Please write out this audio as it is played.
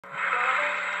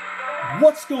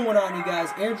What's going on, you guys?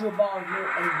 Andrew Ball here,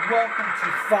 and welcome to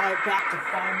back to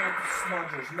Five Nights at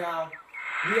Smudgers. Now,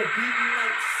 we have beaten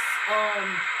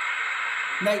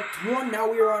night 1,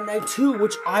 now we are on night 2,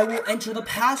 which I will enter the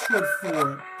password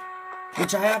for.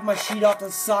 Which I have my sheet off to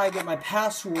the side with my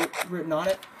password written on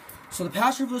it. So the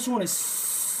password for this one is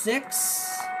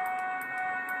 6.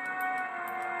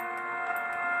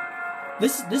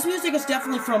 This music is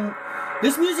definitely from the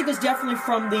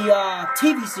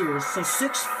TV series. So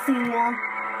 6-4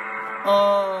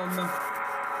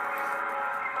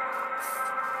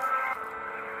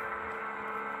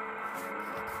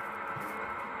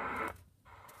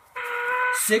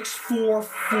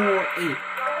 6-4-4-8.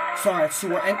 Sorry,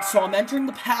 so I'm entering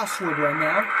the password right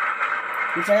now,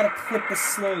 which I gotta click this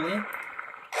slowly.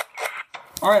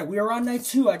 Alright, we are on night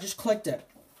 2, I just clicked it.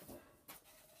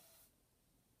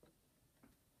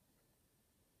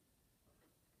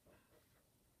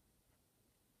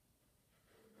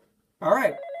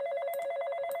 Alright.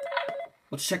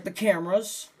 Let's check the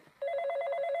cameras.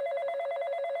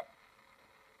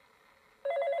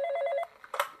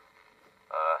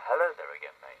 Hello there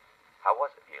again, mate. How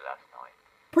was it for you last night?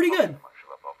 Pretty good. Not much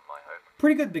of a problem, I hope.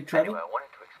 Pretty good, Big Trevor. Anyway, I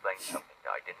wanted to explain something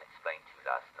that I didn't explain to you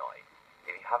last night.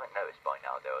 If you haven't noticed by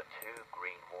now, there are 2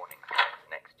 green warning signs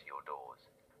next to your doors.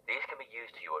 These can be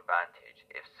used to your advantage.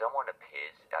 If someone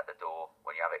appears at the door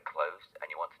when you have it closed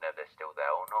and you want to know if they're still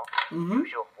there or not,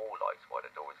 use your hall lights while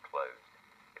the door is closed.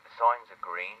 If the signs are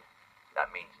green,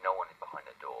 that means no one is behind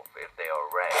the door. But if they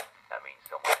are red, that means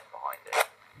someone is behind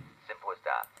it. Simple as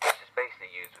that. It's just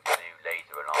basically used with the new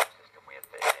laser alarm system we have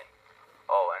fitted in.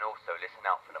 Oh, and also listen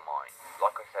out for the mines.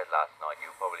 Like I said last night,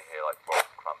 you'll probably hear like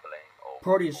rocks crumbling or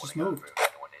Proteus just falling moved. over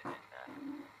if anyone is in there.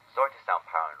 Sorry to sound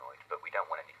paranoid, but we don't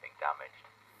want anything damaged.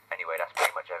 Anyway, that's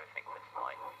pretty much everything for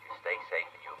tonight. You stay safe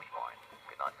and you'll be fine.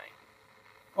 Good night, mate.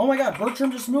 Oh my god,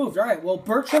 Bertram just moved. Alright, well,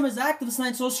 Bertram is active this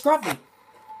night, so is Scruffy.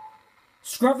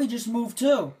 Scruffy just moved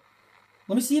too.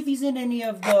 Let me see if he's in any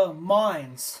of the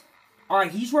mines.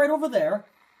 Alright, he's right over there.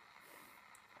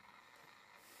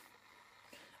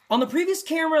 On the previous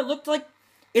camera, it looked like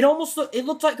it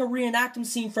looked like a reenactment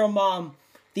scene from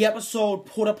the episode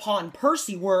Put Upon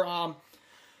Percy, where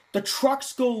the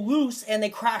trucks go loose and they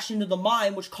crash into the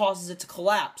mine, which causes it to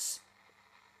collapse.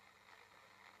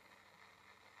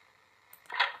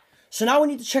 So now we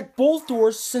need to check both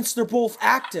doors since they're both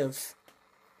active.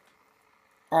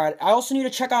 Alright, I also need to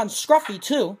check on Scruffy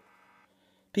too,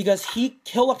 because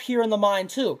he'll appear in the mine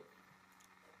too.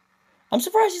 I'm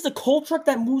surprised he's a coal truck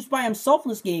that moves by himself in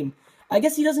this game. I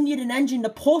guess he doesn't need an engine to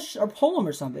push or pull him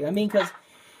or something. I mean, because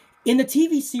in the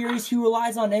TV series, he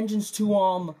relies on engines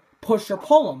to push or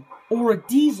pull him. Or a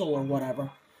diesel or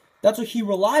whatever. That's what he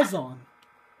relies on.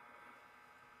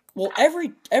 Well,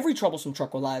 every troublesome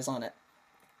truck relies on it.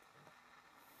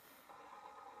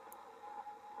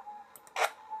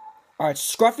 Alright,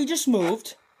 Scruffy just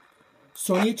moved.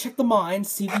 So I need to check the mine,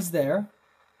 see if he's there.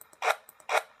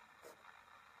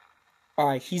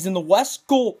 Alright, he's in the West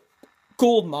Gold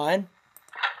Mine.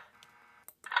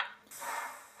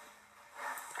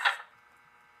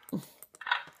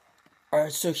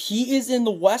 Alright, so he is in the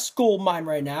West Gold Mine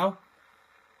right now.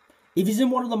 If he's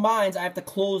in one of the mines, I have to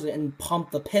close it and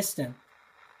pump the piston.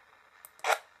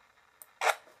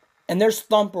 And there's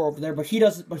Thumper over there, but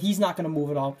he's not going to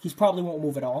move at all. He probably won't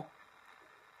move at all.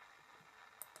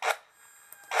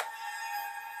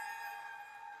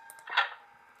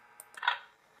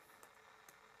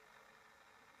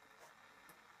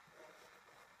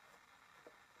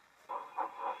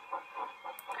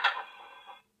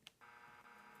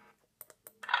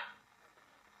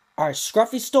 Alright,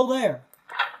 Scruffy's still there.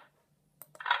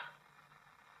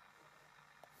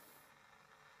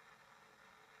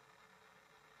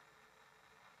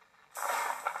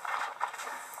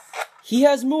 He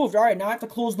has moved. Alright, now I have to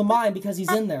close the mine because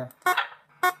he's in there.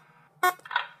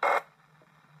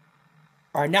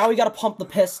 Alright, now we gotta pump the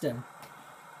piston.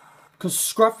 Because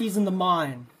Scruffy's in the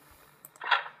mine.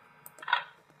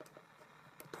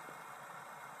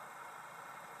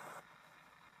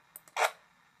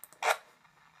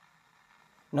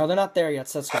 No, they're not there yet,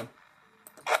 so that's good.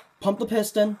 Pump the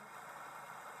piston.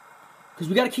 Because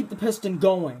we got to keep the piston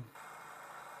going.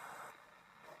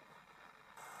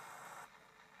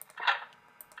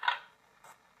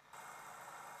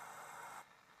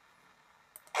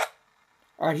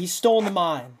 Alright, he's still in the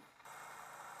mine.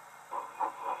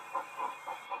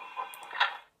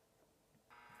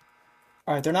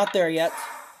 Alright, they're not there yet.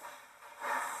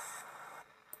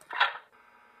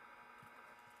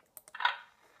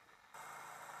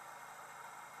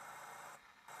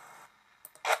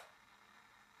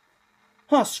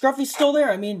 Huh, Scruffy's still there.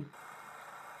 I mean,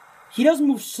 he doesn't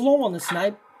move slow on this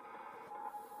night.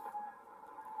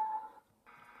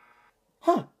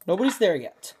 Nobody's there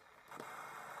yet.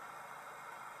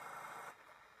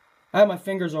 I have my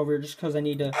fingers over here just because I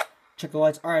need to check the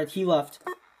lights. Alright, he left.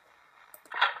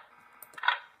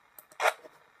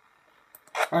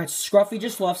 Alright, Scruffy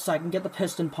just left so I can get the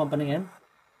piston pumping again.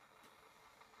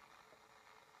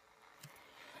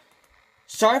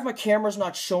 Sorry if my camera's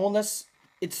not showing this.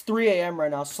 It's 3 a.m.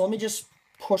 right now, so let me just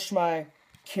push my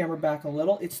camera back a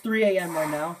little. It's 3 a.m.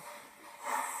 right now.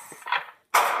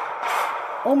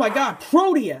 Oh my god,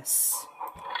 Proteus!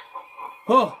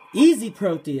 Oh, easy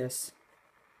Proteus.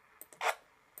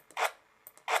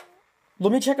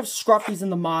 Let me check if Scruffy's in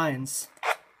the mines.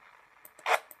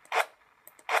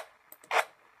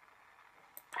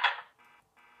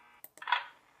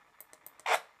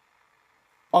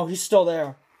 Oh, he's still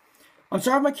there. I'm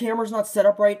sorry if my camera's not set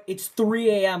up right. It's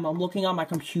 3 a.m. I'm looking on my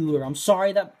computer. I'm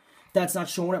sorry that that's not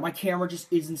showing it. My camera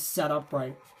just isn't set up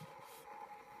right.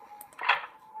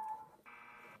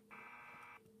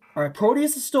 Alright,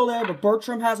 Proteus is still there, but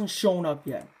Bertram hasn't shown up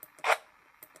yet.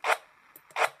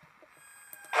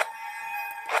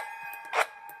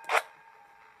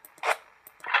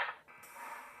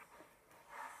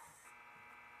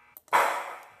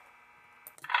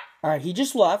 Alright, he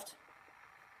just left.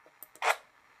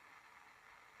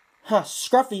 Huh,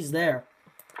 Scruffy's there.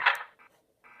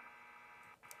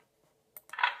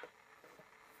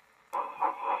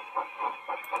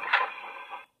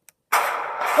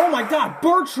 Oh my god,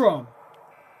 Bertram!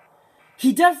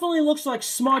 He definitely looks like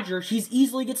Smudger. He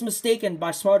easily gets mistaken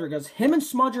by Smudger because him and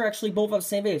Smudger actually both have the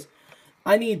same face.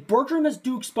 I mean, Bertram has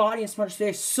Duke's body and Smudger's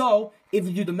face, so if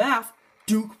you do the math,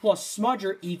 Duke plus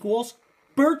Smudger equals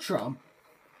Bertram.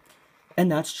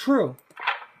 And that's true.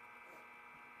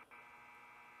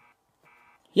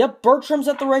 Yep, Bertram's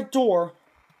at the right door.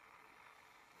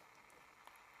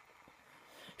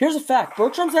 Here's a fact.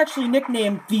 Bertram's actually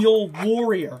nicknamed the Old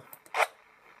Warrior.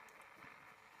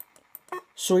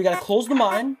 So we gotta close the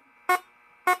mine.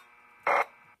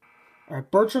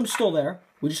 Alright, Bertram's still there.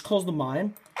 We just closed the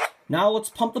mine. Now let's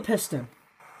pump the piston.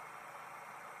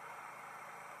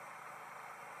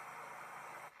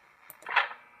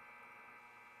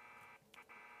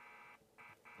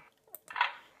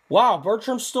 Wow,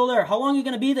 Bertram's still there. How long are you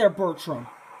gonna be there, Bertram?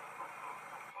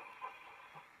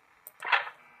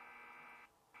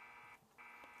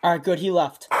 Alright, good, he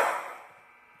left.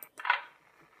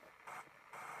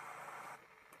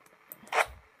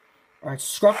 Alright,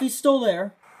 Scruffy's still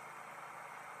there.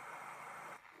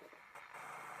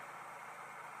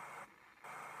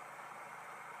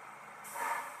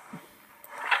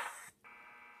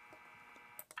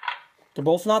 They're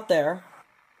both not there.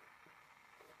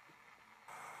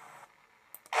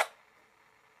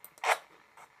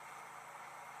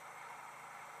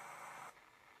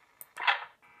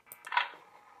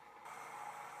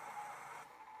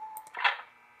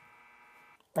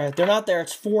 Alright, they're not there.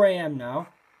 It's 4 a.m. now.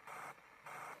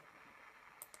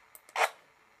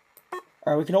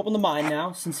 Alright, we can open the mine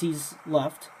now, since he's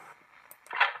left.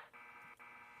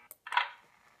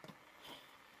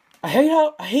 I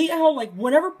hate how, like,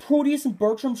 whenever Proteus and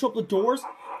Bertram show up the doors,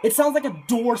 it sounds like a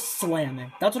door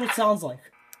slamming. That's what it sounds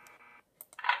like.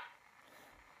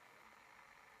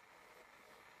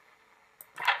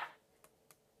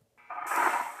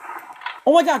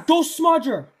 Oh my god, Ghost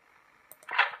Smudger!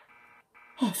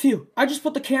 Oh, phew. I just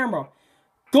put the camera.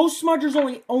 Ghost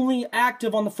Smudger's only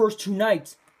active on the first 2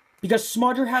 nights. Because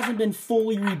Smudger hasn't been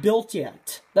fully rebuilt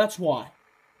yet. That's why.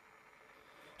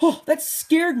 Oh, that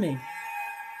scared me.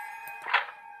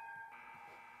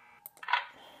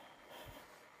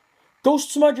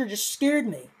 Ghost Smudger just scared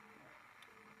me.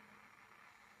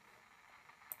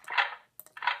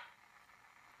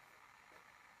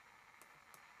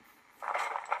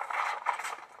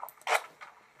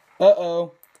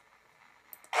 Uh-oh.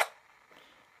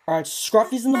 Alright,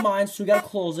 Scruffy's in the mine, so we gotta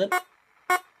close it.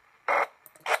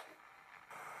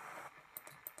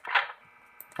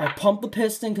 Alright, pump the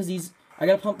piston, because I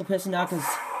gotta pump the piston now, because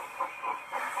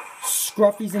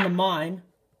Scruffy's in the mine.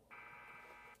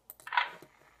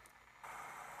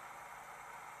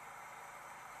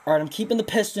 Alright, I'm keeping the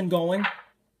piston going.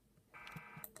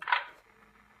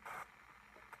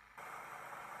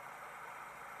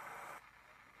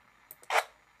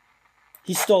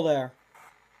 He's still there.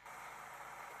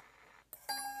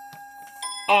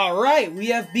 Alright, we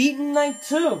have beaten night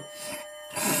 2.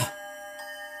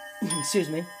 Excuse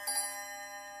me.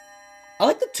 I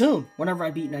like the tune whenever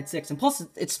I beat night 6. And plus,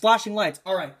 it's flashing lights.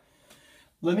 Alright.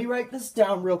 Let me write this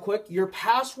down real quick. Your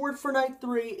password for night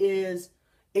 3 is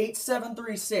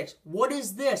 8736. What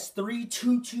is this?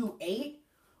 3228?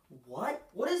 What?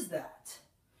 What is that?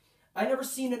 I never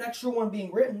seen an extra one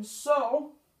being written,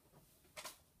 so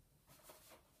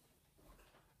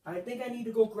I think I need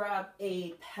to go grab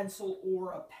a pencil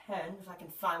or a pen, if I can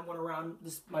find one around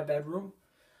my bedroom.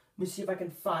 Let me see if I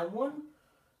can find one.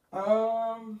 Do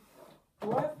I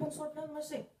have a pencil or pen? Let me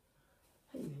see.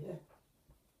 Hey, yeah.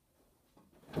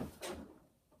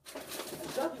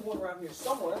 There's gotta be one around here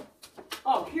somewhere.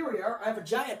 Oh, here we are. I have a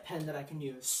giant pen that I can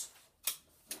use.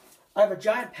 I have a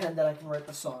giant pen that I can write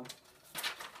this on.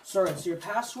 Sorry, so your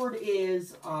password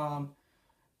is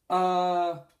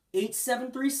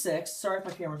 8736. Sorry if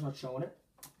my camera's not showing it.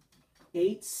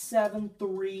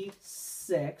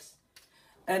 8736.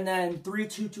 And then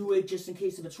 3228, just in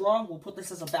case if it's wrong. We'll put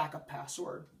this as a backup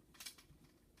password.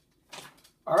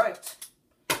 Alright.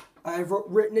 I've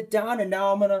written it down, and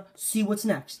now I'm going to see what's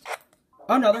next.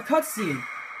 Another cutscene.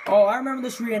 Oh, I remember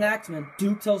this reenactment.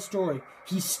 Duke tells story.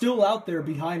 He's still out there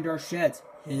behind our sheds.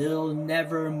 He'll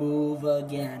never move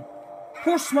again.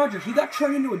 Poor Smudger, he got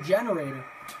turned into a generator.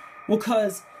 Well,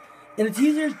 because in the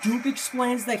teasers, Duke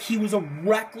explains that he was a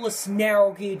reckless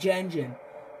narrow gauge engine,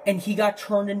 and he got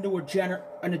turned into a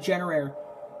generator.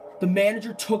 The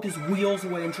manager took his wheels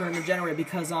away and turned into a generator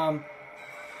because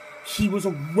he was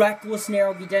a reckless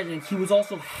narrow gauge engine. He was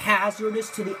also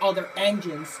hazardous to the other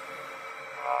engines.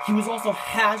 And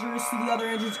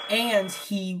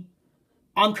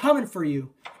I'm coming for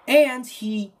you. And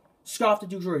he scoffed at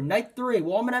Duke's word. Night 3.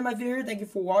 Well, I'm going to end my video here. Thank you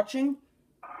for watching.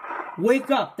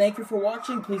 Wake up. Thank you for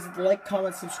watching. Please like,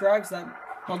 comment, subscribe, because that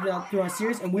helps me out through my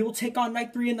series. And we will take on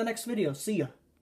Night 3 in the next video. See ya.